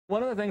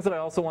One of the things that I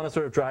also want to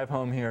sort of drive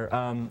home here,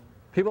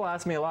 people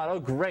ask me a lot, oh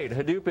great,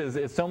 Hadoop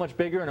is so much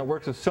bigger and it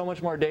works with so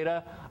much more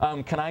data.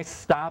 Can I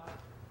stop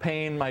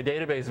paying my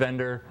database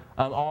vendor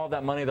all of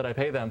that money that I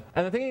pay them?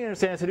 And the thing you need to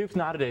understand is Hadoop's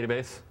not a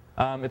database.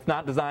 It's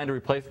not designed to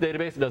replace the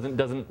database.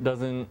 It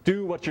doesn't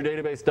do what your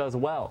database does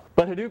well.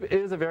 But Hadoop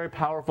is a very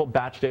powerful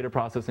batch data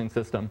processing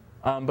system.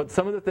 But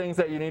some of the things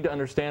that you need to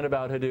understand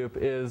about Hadoop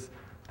is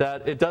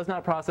that it does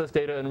not process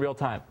data in real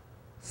time.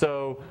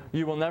 So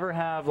you will never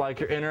have like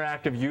your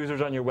interactive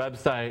users on your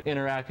website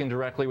interacting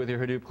directly with your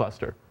Hadoop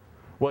cluster.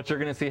 What you're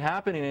going to see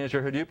happening is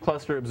your Hadoop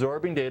cluster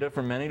absorbing data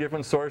from many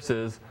different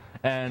sources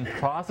and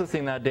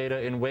processing that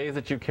data in ways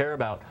that you care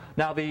about.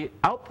 Now the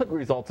output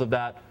results of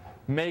that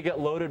may get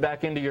loaded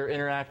back into your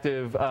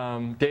interactive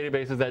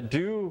databases that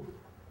do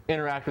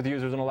interact with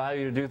users and allow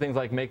you to do things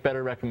like make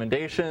better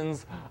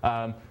recommendations,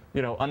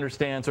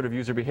 understand sort of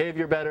user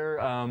behavior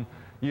better.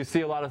 You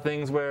see a lot of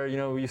things where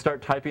you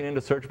start typing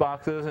into search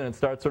boxes and it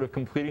starts sort of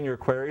completing your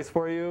queries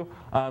for you.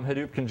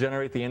 Hadoop can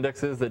generate the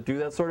indexes that do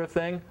that sort of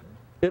thing.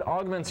 It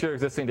augments your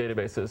existing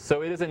databases.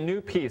 So it is a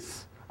new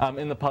piece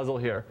in the puzzle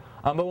here.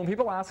 But when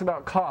people ask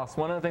about cost,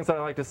 one of the things that I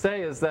like to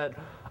say is that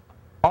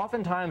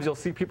oftentimes you'll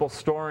see people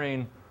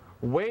storing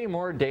way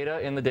more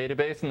data in the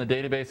database, and the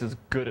database is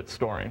good at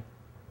storing.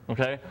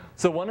 Okay?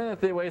 So one of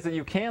the ways that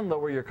you can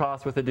lower your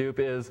cost with Hadoop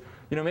is,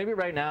 maybe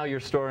right now you're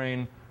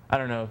storing, I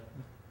don't know,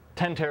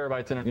 10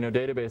 terabytes in a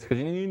database, because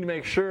you need to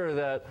make sure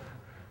that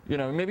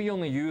maybe you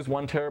only use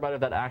 1 terabyte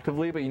of that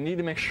actively, but you need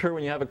to make sure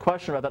when you have a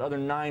question about that other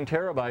 9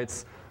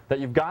 terabytes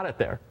that you've got it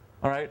there.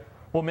 All right?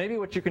 Well, maybe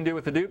what you can do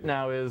with Hadoop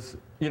now is,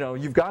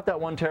 you've got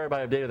that 1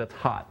 terabyte of data that's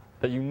hot,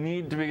 that you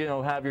need to be,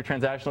 have your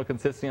transactional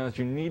consistency on, that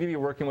you need to be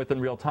working with in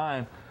real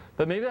time.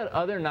 But maybe that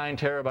other 9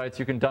 terabytes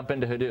you can dump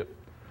into Hadoop.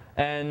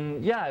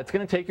 And yeah, it's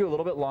going to take you a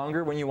little bit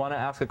longer when you want to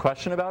ask a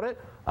question about it.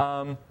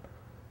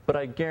 But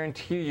I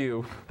guarantee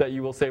you that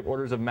you will save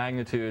orders of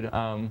magnitude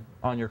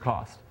on your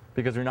cost,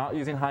 because you're not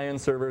using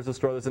high-end servers to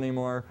store this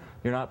anymore.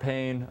 You're not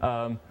paying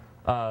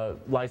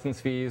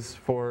license fees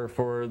for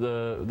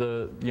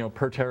the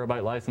per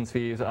terabyte license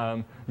fees.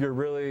 You're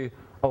really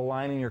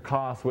aligning your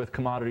costs with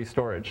commodity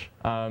storage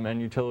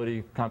and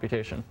utility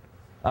computation.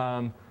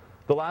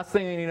 The last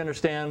thing you need to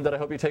understand that I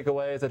hope you take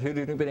away is that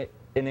Hadoop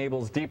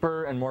enables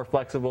deeper and more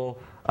flexible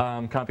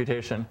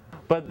computation.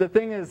 But the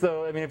thing is,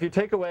 though, if you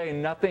take away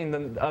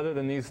nothing other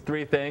than these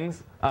 3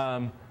 things,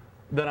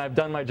 then I've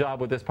done my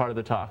job with this part of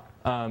the talk,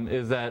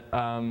 is that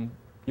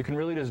you can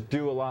really just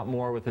do a lot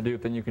more with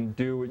Hadoop than you can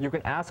do. You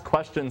can ask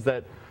questions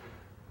that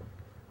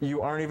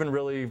you aren't even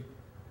really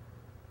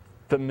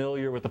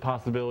familiar with the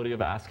possibility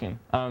of asking.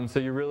 So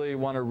you really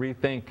want to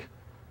rethink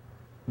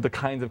the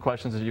kinds of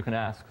questions that you can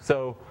ask.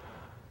 So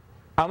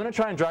I'm going to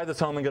try and drive this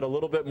home and get a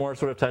little bit more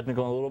sort of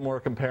technical, and a little more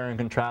compare and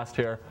contrast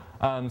here.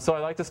 So I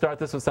like to start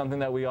this with something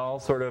that we all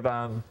sort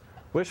of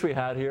wish we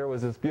had here,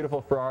 was this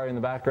beautiful Ferrari in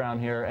the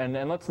background here.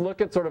 And let's look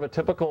at sort of a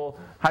typical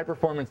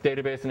high-performance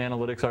database and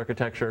analytics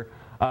architecture.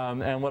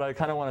 And what I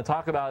kind of want to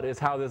talk about is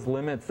how this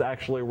limits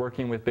actually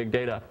working with big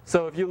data.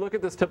 So if you look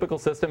at this typical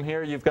system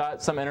here, you've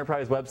got some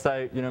enterprise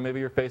website, maybe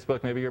your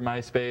Facebook, maybe your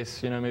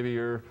MySpace, maybe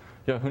your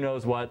who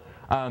knows what.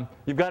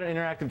 You've got an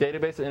interactive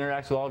database that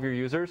interacts with all of your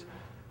users.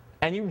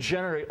 And you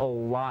generate a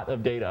lot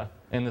of data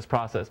in this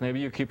process. Maybe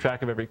you keep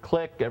track of every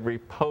click, every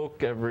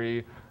poke,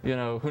 every,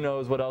 who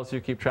knows what else you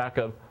keep track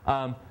of.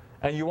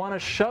 And you want to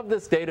shove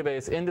this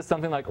database into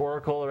something like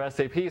Oracle or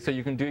SAP so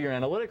you can do your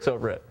analytics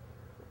over it.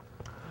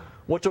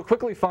 What you'll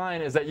quickly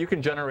find is that you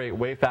can generate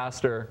way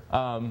faster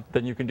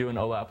than you can do an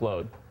OLAP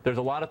load. There's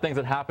a lot of things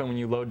that happen when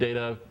you load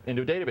data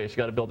into a database. You've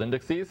got to build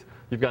indices.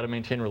 You've got to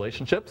maintain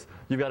relationships.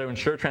 You've got to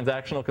ensure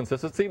transactional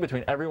consistency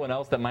between everyone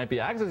else that might be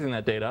accessing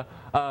that data.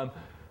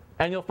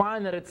 And you'll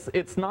find that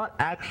it's not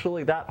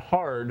actually that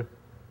hard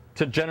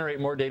to generate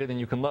more data than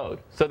you can load.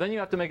 So then you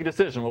have to make a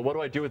decision. Well, what do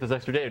I do with this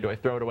extra data? Do I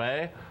throw it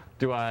away?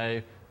 Do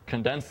I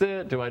condense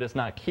it? Do I just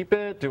not keep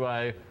it? Do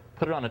I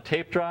put it on a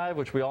tape drive,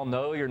 which we all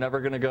know you're never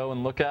going to go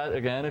and look at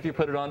again if you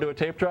put it onto a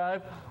tape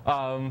drive?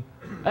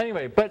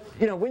 Anyway, but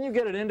when you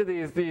get it into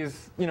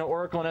these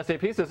Oracle and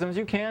SAP systems,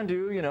 you can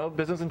do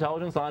business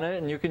intelligence on it,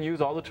 and you can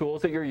use all the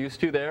tools that you're used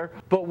to there.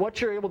 But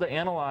what you're able to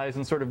analyze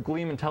and sort of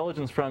glean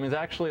intelligence from is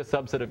actually a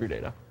subset of your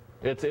data.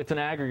 It's an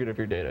aggregate of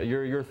your data.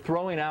 You're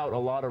throwing out a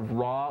lot of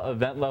raw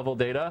event level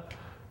data,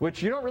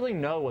 which you don't really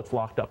know what's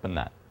locked up in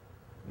that.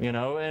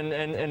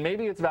 And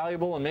maybe it's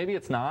valuable and maybe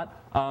it's not.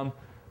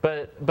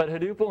 But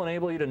Hadoop will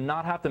enable you to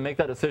not have to make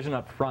that decision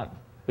up front,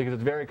 because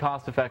it's very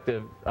cost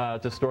effective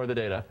to store the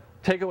data.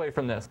 Takeaway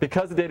from this: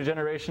 because the data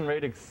generation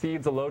rate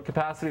exceeds the load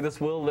capacity,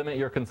 this will limit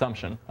your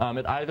consumption.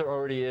 It either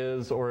already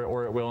is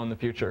or it will in the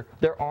future.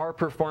 There are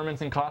performance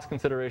and cost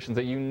considerations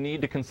that you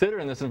need to consider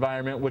in this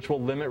environment, which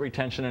will limit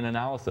retention and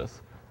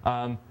analysis.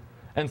 And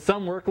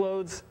some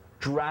workloads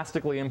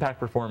drastically impact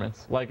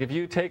performance. Like if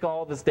you take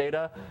all this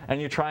data and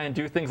you try and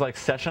do things like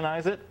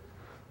sessionize it,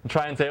 and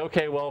try and say,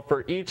 okay, well,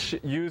 for each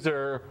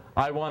user,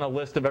 I want a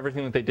list of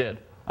everything that they did.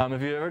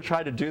 If you ever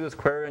try to do this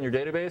query in your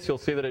database, you'll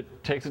see that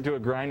it takes it to a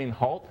grinding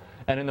halt.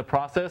 And in the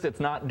process, it's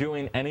not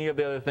doing any of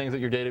the other things that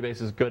your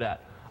database is good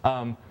at.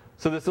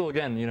 So this will,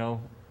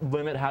 again,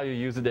 limit how you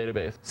use the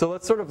database. So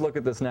let's sort of look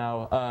at this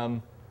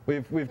now.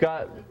 We've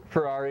got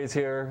Ferraris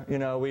here.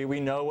 We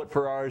know what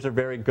Ferraris are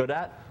very good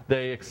at.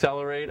 They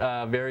accelerate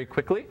very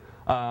quickly.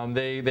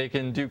 They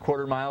can do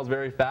quarter miles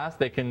very fast.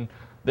 They can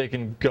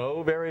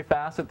go very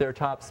fast at their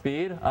top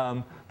speed.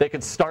 They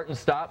can start and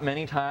stop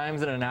many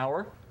times in an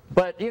hour.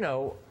 But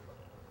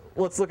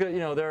let's look at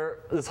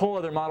this whole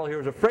other model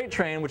here is a freight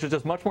train, which is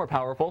just much more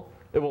powerful.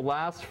 It will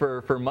last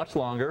for much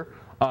longer.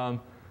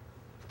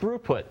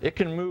 Throughput, it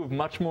can move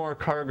much more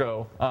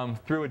cargo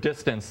through a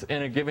distance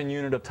in a given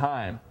unit of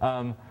time.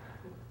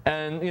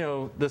 And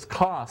this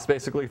cost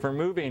basically for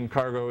moving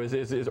cargo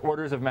is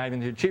orders of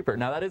magnitude cheaper.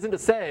 Now that isn't to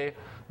say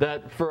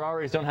that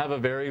Ferraris don't have a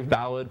very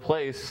valid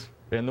place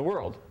in the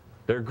world.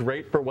 They're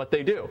great for what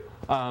they do.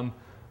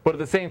 But at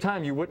the same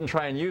time, you wouldn't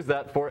try and use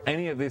that for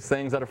any of these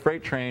things that a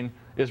freight train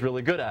is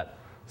really good at.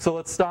 So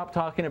let's stop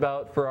talking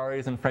about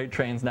Ferraris and freight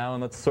trains now,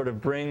 and let's sort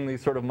of bring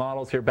these sort of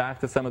models here back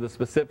to some of the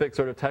specific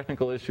sort of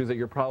technical issues that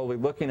you're probably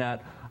looking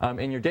at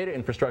in your data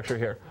infrastructure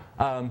here.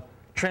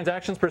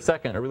 Transactions per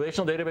second. A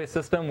relational database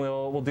system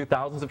will do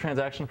thousands of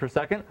transactions per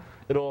second.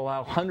 It'll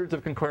allow hundreds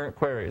of concurrent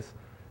queries.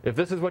 If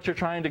this is what you're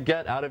trying to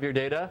get out of your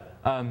data,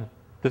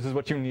 this is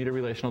what you need a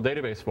relational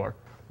database for.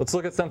 Let's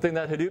look at something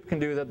that Hadoop can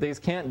do that these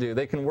can't do.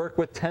 They can work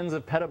with tens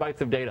of petabytes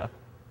of data.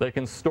 They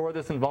can store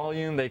this in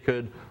volume. They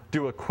could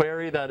do a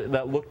query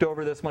that looked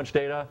over this much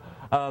data.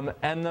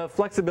 And the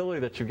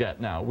flexibility that you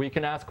get now. We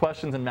can ask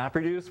questions in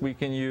MapReduce. We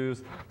can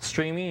use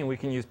streaming. We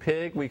can use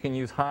Pig. We can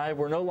use Hive.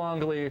 We're no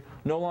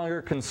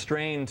longer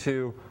constrained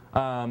to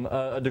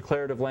a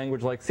declarative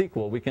language like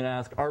SQL. We can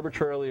ask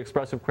arbitrarily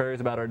expressive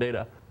queries about our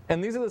data.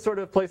 And these are the sort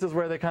of places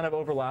where they kind of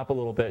overlap a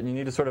little bit. And you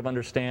need to sort of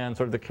understand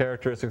sort of the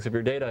characteristics of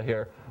your data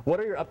here. What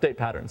are your update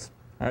patterns?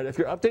 All right, if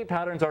your update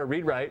patterns are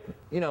read-write,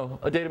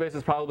 a database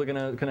is probably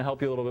going to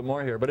help you a little bit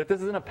more here. But if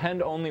this is an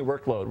append-only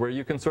workload where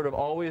you can sort of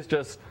always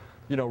just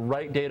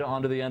write data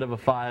onto the end of a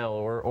file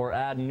or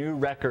add new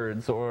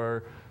records,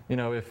 or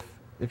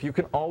if you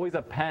can always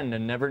append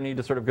and never need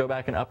to sort of go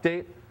back and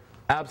update,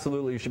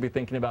 absolutely you should be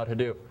thinking about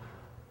Hadoop.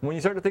 When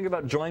you start to think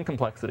about join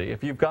complexity,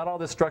 if you've got all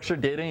this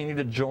structured data and you need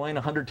to join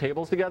 100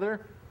 tables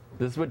together,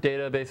 this is what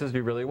databases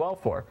do really well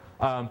for.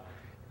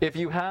 If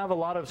you have a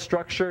lot of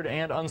structured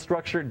and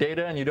unstructured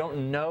data and you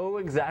don't know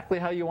exactly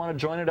how you want to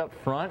join it up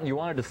front, and you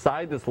want to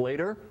decide this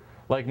later,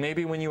 like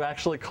maybe when you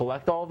actually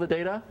collect all of the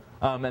data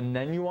and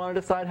then you want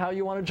to decide how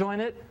you want to join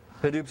it,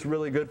 Hadoop's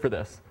really good for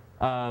this.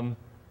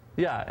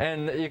 Yeah,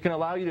 and it can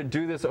allow you to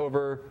do this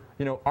over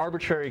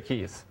arbitrary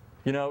keys.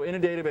 In a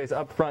database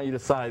up front, you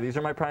decide these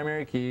are my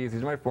primary keys,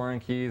 these are my foreign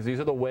keys,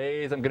 these are the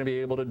ways I'm going to be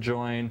able to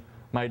join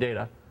my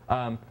data.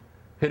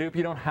 Hadoop,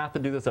 you don't have to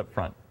do this up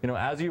front.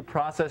 As you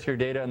process your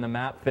data in the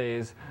map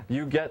phase,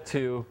 you get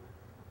to,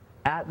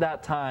 at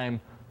that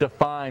time,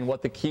 define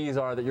what the keys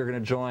are that you're going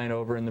to join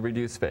over in the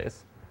reduce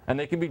phase. And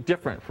they can be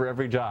different for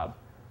every job.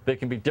 They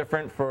can be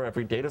different for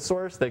every data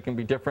source. They can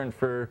be different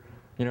for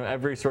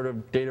every sort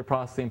of data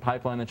processing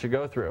pipeline that you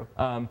go through.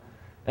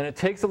 And it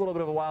takes a little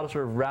bit of a while to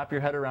sort of wrap your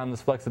head around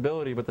this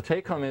flexibility, but the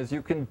take home is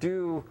you can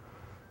do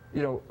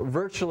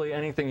virtually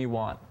anything you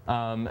want.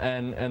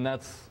 And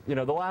that's,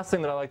 the last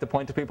thing that I like to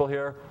point to people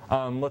here.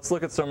 Let's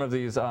look at some of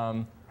these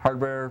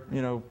hardware,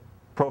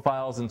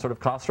 profiles and sort of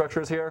cost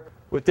structures here.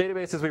 With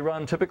databases, we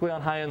run typically on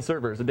high-end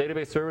servers. The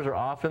database servers are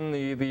often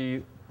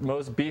the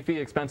most beefy,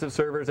 expensive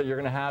servers that you're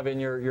going to have in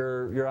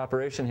your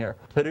operation here.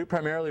 Hadoop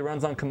primarily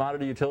runs on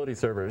commodity utility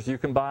servers. You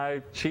can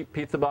buy cheap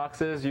pizza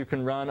boxes. You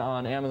can run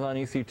on Amazon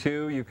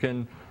EC2. You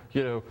can,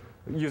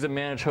 use a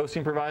managed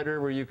hosting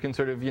provider where you can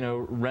sort of,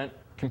 rent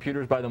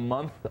computers by the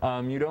month.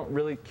 You don't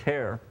really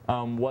care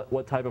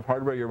what type of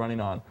hardware you're running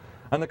on.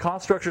 And the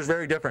cost structure is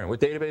very different. With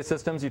database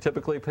systems, you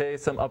typically pay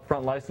some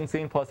upfront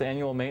licensing plus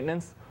annual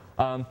maintenance.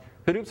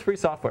 Hadoop's free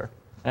software.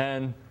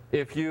 And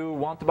if you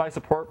want to buy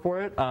support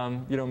for it,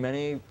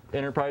 many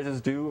enterprises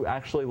do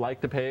actually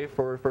like to pay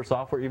for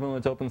software, even when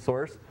it's open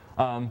source.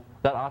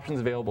 That option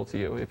is available to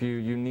you. If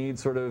you need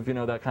sort of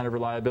that kind of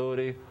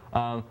reliability,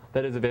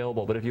 that is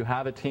available. But if you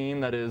have a team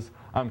that is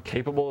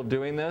capable of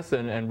doing this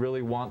and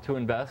really want to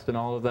invest in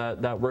all of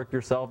that work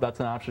yourself, that's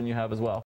an option you have as well.